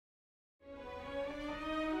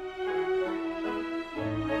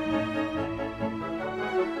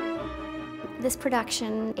This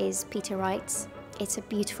production is Peter Wright's. It's a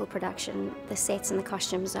beautiful production. The sets and the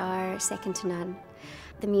costumes are second to none.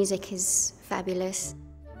 The music is fabulous.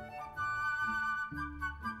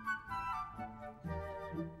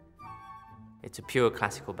 It's a pure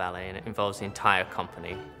classical ballet and it involves the entire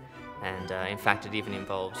company. And in fact, it even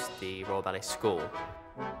involves the Royal Ballet School.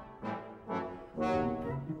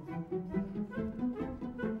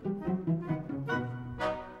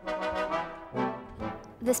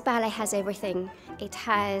 This ballet has everything. It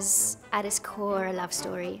has, at its core, a love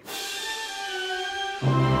story.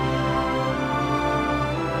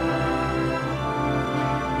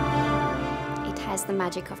 It has the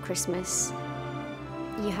magic of Christmas.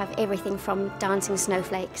 You have everything from dancing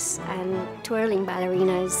snowflakes and twirling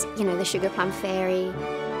ballerinas, you know, the Sugar Plum Fairy.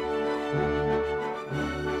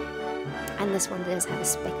 And this one does have a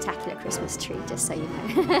spectacular Christmas tree, just so you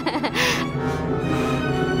know.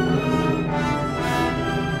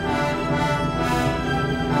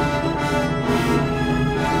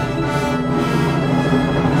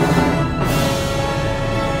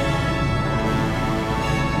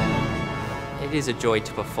 It is a joy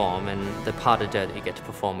to perform, and the pas de deux that you get to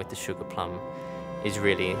perform with the Sugar Plum is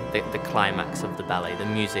really the climax of the ballet. The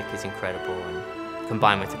music is incredible, and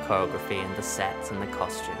combined with the choreography and the sets and the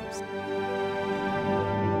costumes.